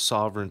trust his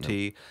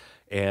sovereignty.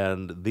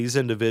 And these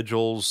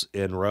individuals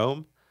in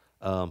Rome,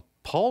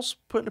 Paul's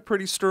putting a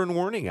pretty stern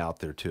warning out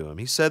there to him.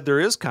 He said there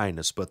is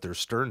kindness, but there's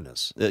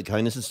sternness. The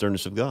kindness and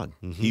sternness of God.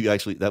 He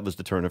actually, that was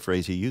the turn of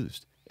phrase he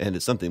used. And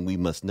it's something we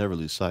must never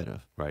lose sight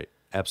of. Right.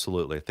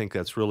 Absolutely. I think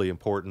that's really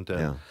important.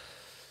 Yeah.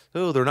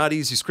 They're not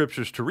easy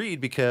scriptures to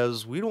read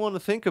because we don't want to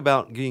think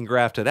about getting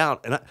grafted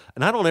out.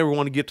 And I don't ever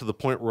want to get to the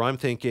point where I'm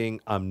thinking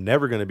I'm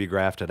never going to be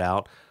grafted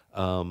out,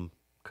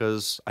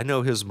 because I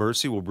know his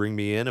mercy will bring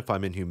me in if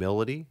I'm in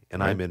humility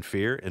and I'm in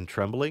fear and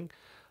trembling.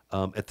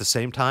 At the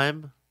same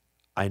time,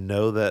 I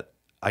know that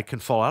I can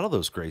fall out of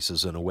those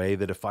graces in a way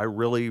that if I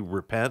really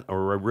repent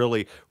or I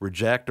really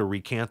reject or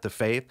recant the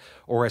faith,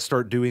 or I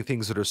start doing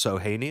things that are so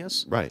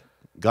heinous. Right.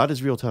 God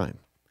is real time.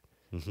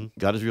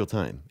 God is real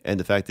time. And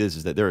the fact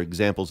is that there are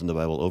examples in the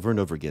Bible over and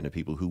over again of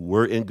people who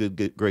were in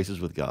good graces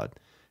with God,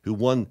 who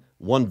one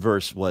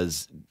verse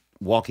was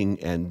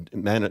walking and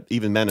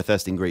even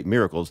manifesting great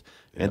miracles,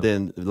 and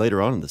then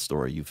later on in the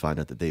story, you find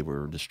out that they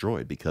were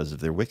destroyed because of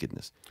their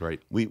wickedness.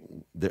 Right.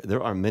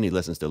 There are many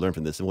lessons to learn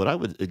from this. And what I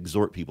would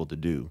exhort people to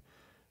do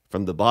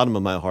from the bottom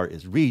of my heart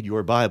is read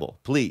your Bible,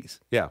 please.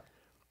 Yeah.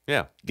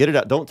 Yeah. Get it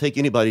out. Don't take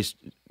anybody's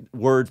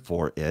word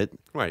for it.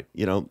 Right.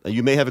 You know,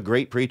 you may have a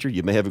great preacher,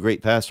 you may have a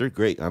great pastor.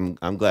 Great, I'm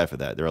glad for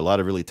that. There are a lot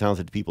of really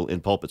talented people in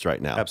pulpits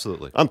right now.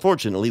 Absolutely.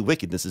 Unfortunately,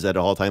 wickedness is at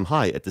an all-time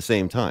high at the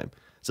same time.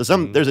 So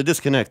there's a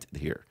disconnect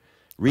here.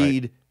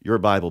 Read your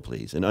Bible,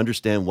 please, and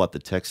understand what the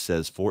text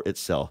says for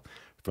itself.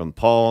 From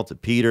Paul to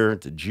Peter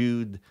to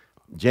Jude,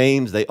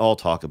 James, they all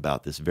talk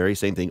about this very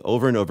same thing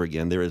over and over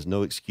again. There is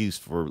no excuse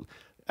for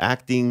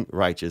acting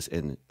righteous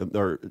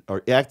or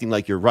acting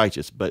like you're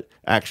righteous, but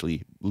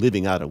actually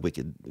living out a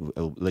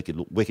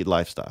wicked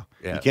lifestyle.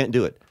 Yeah. You can't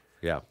do it.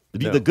 Yeah.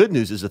 The good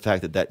news is the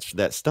fact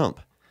that stump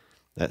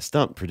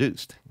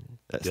produced.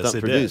 That Yes, stump it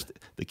produced. did.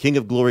 The King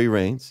of Glory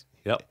reigns.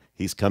 Yep.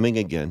 He's coming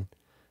again,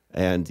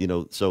 and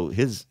so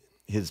his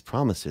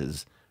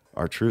promises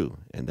are true,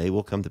 and they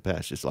will come to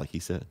pass, just like he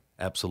said.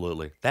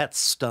 Absolutely. That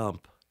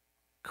stump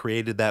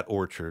created that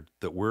orchard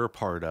that we're a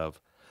part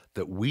of,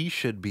 that we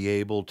should be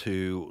able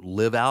to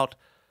live out,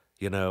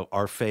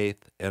 our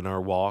faith and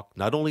our walk,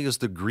 not only as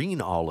the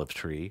green olive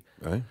tree,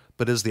 Right.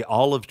 but as the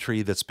olive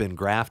tree that's been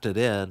grafted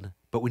in,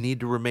 but we need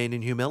to remain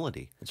in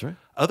humility. That's right.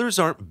 Others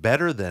aren't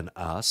better than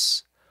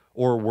us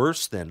or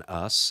worse than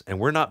us, and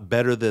we're not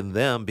better than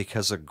them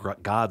because of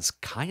God's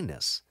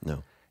kindness.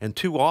 No. And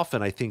too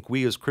often, I think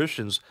we as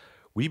Christians,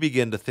 we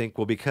begin to think,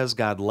 well, because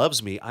God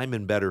loves me, I'm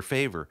in better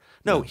favor.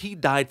 No, He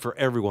died for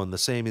everyone the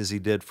same as He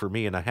did for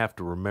me, and I have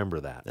to remember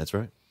that. That's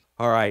right.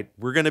 All right,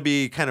 we're going to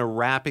be kind of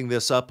wrapping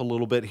this up a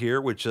little bit here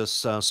with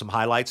just some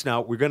highlights.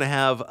 Now, we're going to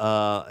have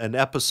an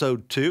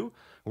episode 2.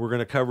 We're going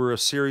to cover a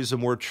series of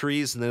more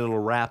trees, and then it'll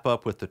wrap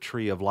up with the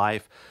tree of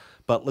life.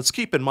 But let's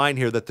keep in mind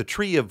here that the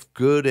tree of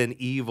good and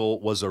evil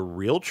was a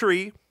real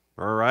tree,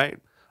 all right?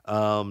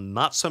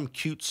 Not some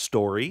cute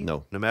story,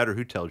 No. no matter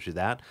who tells you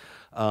that.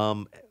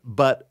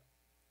 But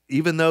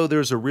even though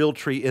there's a real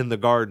tree in the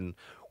garden,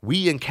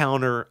 we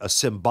encounter a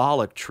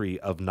symbolic tree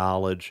of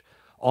knowledge,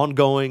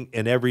 ongoing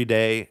and every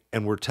day,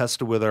 and we're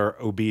tested with our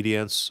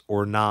obedience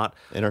or not.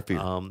 And our fear.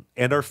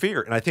 And our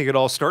fear. And I think it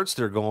all starts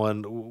there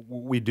going,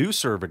 we do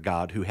serve a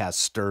God who has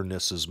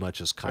sternness as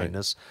much as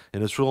kindness,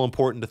 and it's real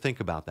important to think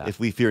about that. If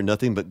we fear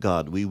nothing but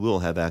God, we will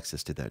have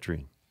access to that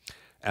tree.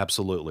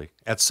 Absolutely.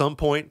 At some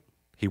point,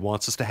 He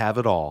wants us to have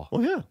it all.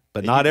 Well, yeah.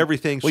 But not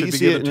everything should you be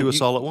see given it to in- us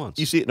all at once.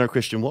 You see it in our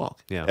Christian walk.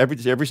 Yeah.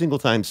 Every single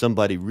time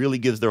somebody really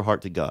gives their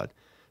heart to God,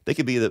 they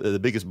could be the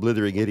biggest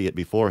blithering idiot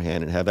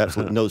beforehand and have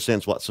absolutely no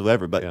sense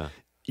whatsoever. But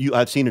Yeah.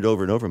 I've seen it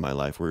over and over in my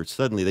life where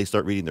suddenly they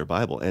start reading their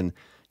Bible and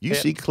you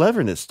see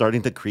cleverness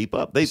starting to creep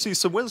up. You see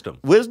some wisdom.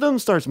 Wisdom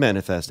starts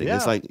manifesting. Yeah.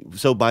 It's like,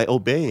 so by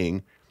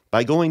obeying,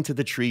 by going to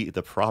the tree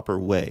the proper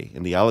way,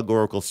 in the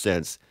allegorical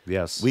sense,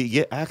 Yes. we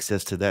get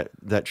access to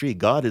that tree.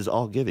 God is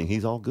all giving.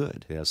 He's all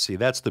good. Yeah, see,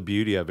 that's the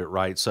beauty of it,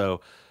 right?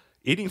 So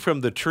eating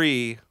from the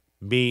tree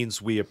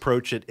means we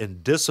approach it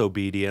in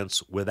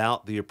disobedience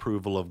without the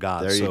approval of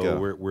God. There you so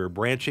go. we're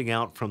branching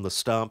out from the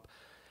stump,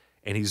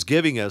 and He's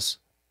giving us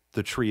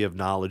the tree of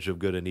knowledge of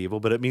good and evil,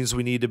 but it means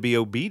we need to be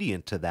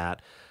obedient to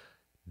that.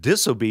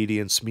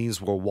 Disobedience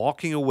means we're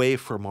walking away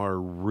from our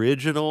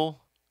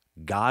original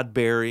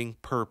God-bearing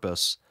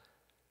purpose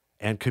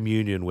and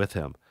communion with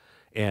Him.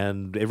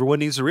 And everyone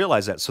needs to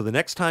realize that. So the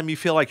next time you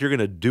feel like you're going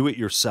to do it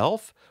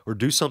yourself or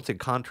do something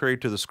contrary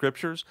to the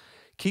Scriptures,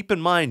 keep in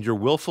mind you're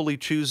willfully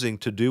choosing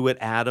to do what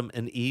Adam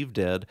and Eve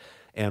did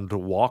and to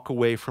walk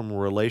away from a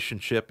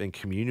relationship and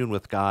communion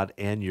with God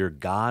and your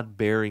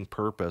God-bearing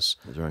purpose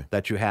That's right.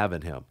 that you have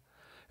in Him.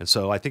 And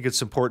so I think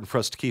it's important for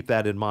us to keep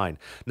that in mind.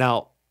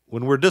 Now,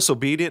 when we're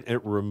disobedient,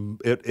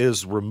 it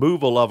is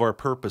removal of our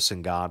purpose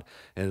in God,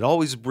 and it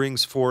always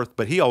brings forth,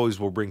 but He always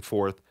will bring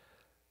forth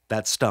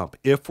that stump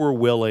if we're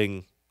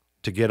willing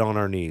to get on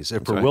our knees,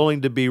 if we're right.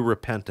 willing to be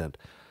repentant.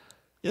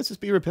 Yes, just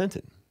be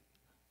repentant.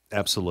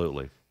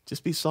 Absolutely.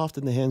 Just be soft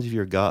in the hands of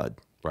your God.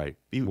 Right.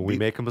 Be- When we be-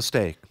 make a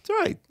mistake. That's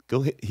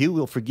right. He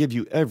will forgive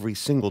you every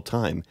single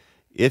time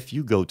if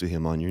you go to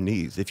Him on your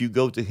knees. If you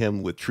go to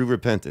Him with true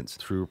repentance,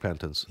 Through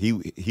repentance.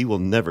 He will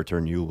never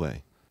turn you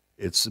away.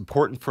 It's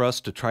important for us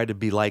to try to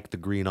be like the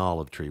green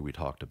olive tree we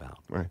talked about.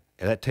 Right.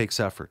 And that takes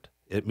effort.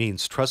 It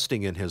means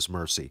trusting in His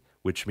mercy,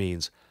 which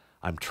means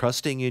I'm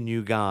trusting in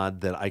you,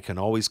 God, that I can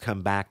always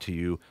come back to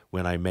you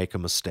when I make a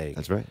mistake.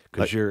 That's right.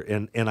 Because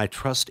and I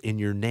trust in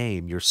your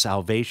name, your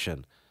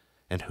salvation,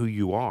 and who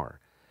you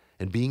are.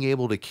 And being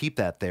able to keep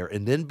that there,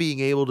 and then being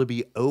able to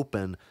be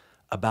open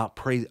about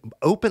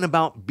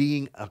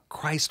being a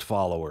Christ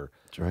follower.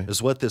 That's right.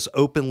 Is what this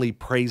openly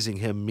praising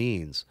Him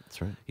means.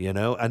 That's right. You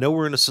know, I know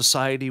we're in a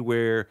society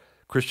where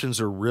Christians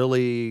are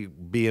really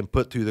being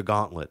put through the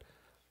gauntlet,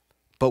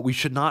 but we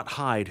should not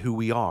hide who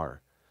we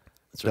are.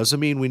 Doesn't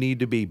mean we need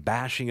to be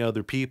bashing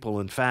other people.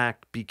 In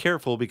fact, be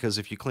careful, because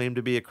if you claim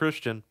to be a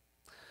Christian,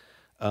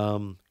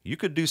 you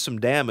could do some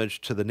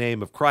damage to the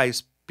name of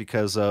Christ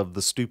because of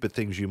the stupid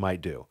things you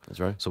might do. That's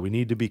right. So we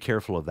need to be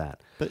careful of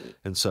that. But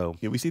And so,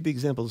 we see the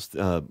examples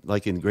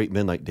like in great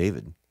men like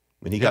David.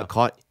 When he Yeah. got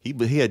caught, he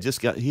had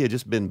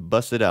just been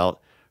busted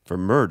out for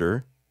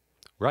murder,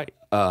 right.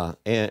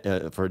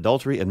 and for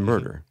adultery and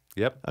murder.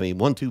 Yep. I mean,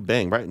 1-2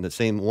 bang, right in the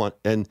same one.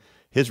 And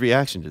his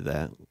reaction to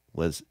that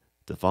was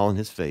to fall on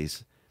his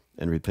face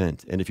and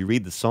repent. And if you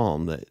read the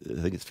Psalm, that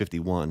I think it's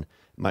 51,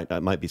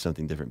 it might be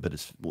something different, but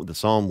it's the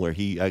Psalm where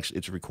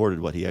it's recorded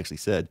what he actually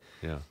said.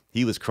 Yeah.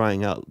 He was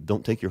crying out,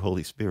 "Don't take your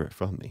Holy Spirit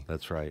from me."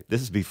 That's right.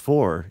 This is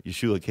before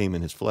Yeshua came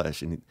in his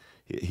flesh, and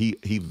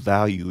he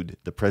valued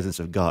the presence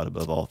of God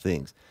above all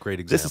things.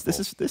 Great example.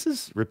 This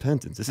is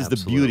repentance. This is the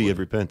Absolutely. beauty of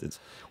repentance.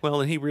 Well,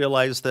 and he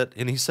realized that,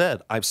 and he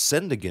said, "I've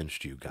sinned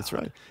against you, God." That's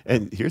right.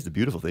 And here's the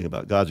beautiful thing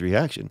about God's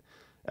reaction.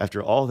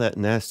 After all that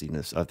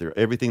nastiness, after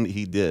everything that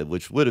he did,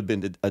 which would have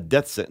been a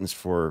death sentence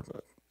for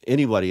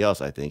anybody else,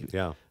 I think.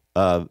 Yeah.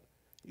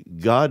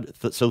 God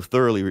so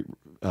thoroughly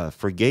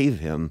forgave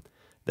him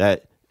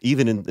that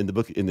even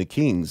in the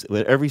Kings,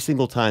 every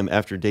single time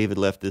after David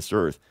left this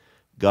earth,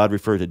 God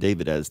referred to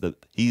David as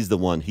he's the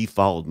one. He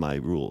followed my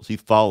rules. He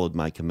followed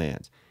my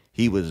commands.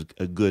 He was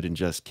a good and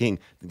just king.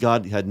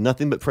 God had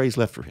nothing but praise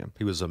left for him.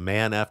 He was a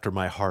man after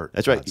my heart.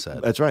 That's God right.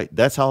 said. That's right.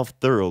 That's how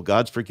thorough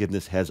God's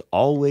forgiveness has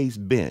always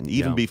been,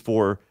 even Yeah.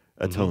 before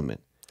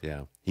atonement.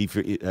 Yeah.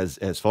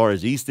 As far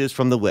as east is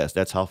from the west,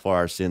 that's how far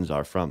our sins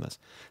are from us.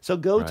 So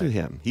go to Right.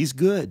 him. He's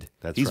good.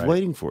 That's He's right.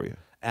 waiting for you.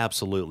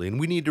 Absolutely. And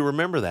we need to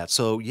remember that.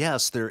 So,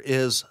 yes, there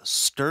is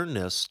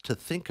sternness to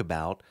think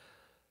about,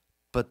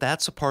 but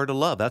that's a part of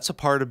love. That's a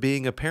part of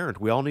being a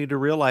parent. We all need to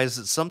realize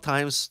that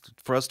sometimes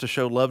for us to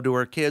show love to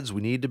our kids,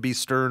 we need to be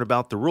stern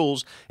about the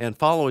rules and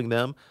following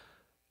them,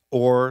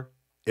 or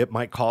it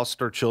might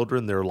cost our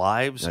children their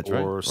lives That's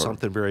right. or Or-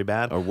 something very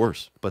bad. Or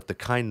worse. But the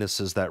kindness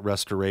is that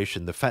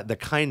restoration. The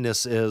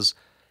kindness is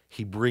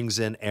he brings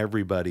in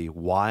everybody,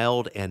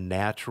 wild and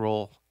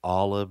natural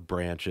olive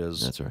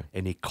branches. That's right.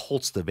 And he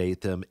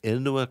cultivates them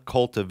into a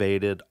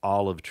cultivated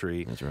olive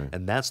tree. That's right.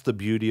 And that's the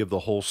beauty of the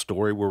whole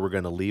story where we're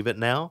going to leave it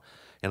now.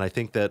 And I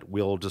think that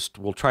we'll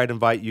try to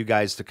invite you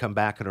guys to come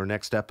back in our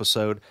next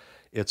episode.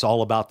 It's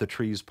all about the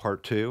trees,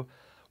 part 2.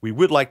 We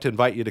would like to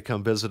invite you to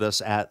come visit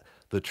us at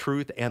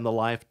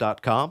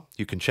thetruthandthelife.com.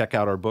 You can check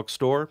out our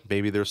bookstore.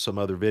 Maybe there's some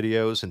other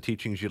videos and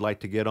teachings you'd like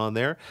to get on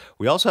there.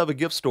 We also have a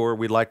gift store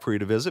we'd like for you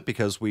to visit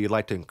because we'd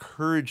like to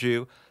encourage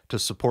you to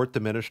support the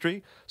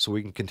ministry so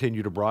we can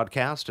continue to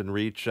broadcast and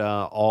reach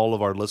all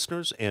of our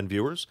listeners and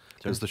viewers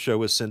as the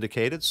show is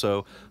syndicated.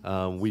 So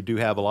we do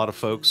have a lot of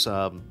folks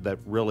that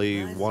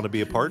really want to be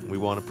a part, and we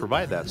want to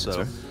provide that.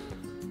 So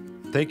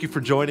thank you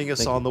for joining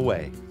us on The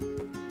Way.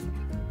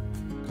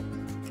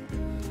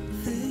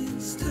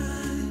 Things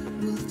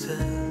time will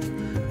tell,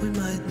 we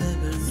might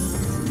never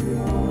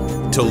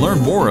know. To learn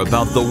more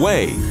about The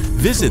Way,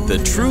 visit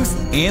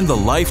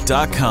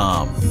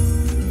thetruthandthelife.com.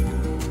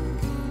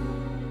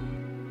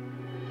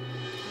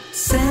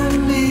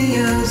 Send me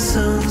your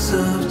songs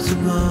of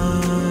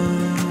tomorrow.